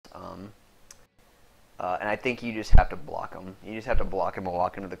And I think you just have to block him. You just have to block him and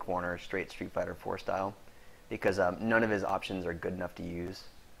walk into the corner, straight Street Fighter 4 style, because none of his options are good enough to use.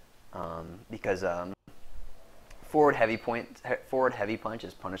 Because forward heavy punch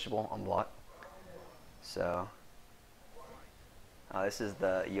is punishable on block. So this is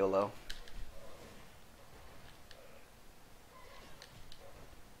the YOLO.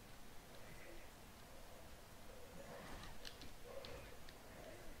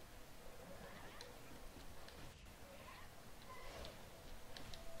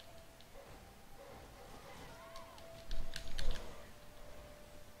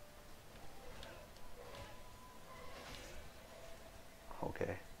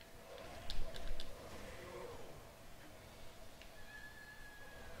 Okay.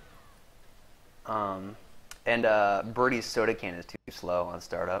 And Birdie's soda can is too slow on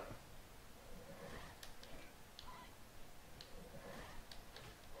startup.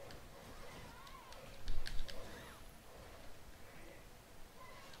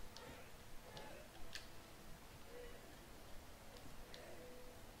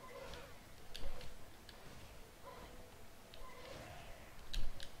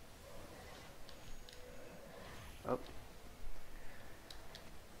 Oh.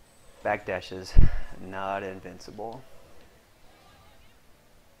 Backdash is not invincible.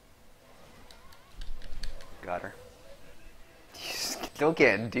 Got her. You still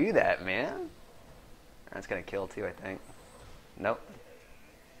can't do that, man. That's gonna kill too, I think. Nope.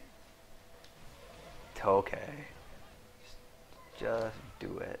 Okay. Just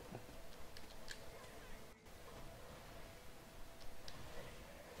do it.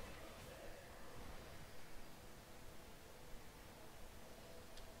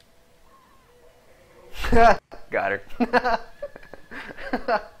 Got her.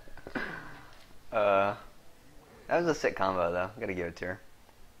 That was a sick combo, though. Gotta give it to her.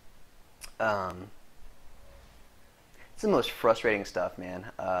 It's the most frustrating stuff, man.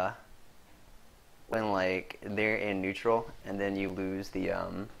 When like they're in neutral and then you lose the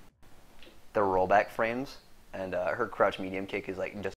rollback frames, and her crouch medium kick is like just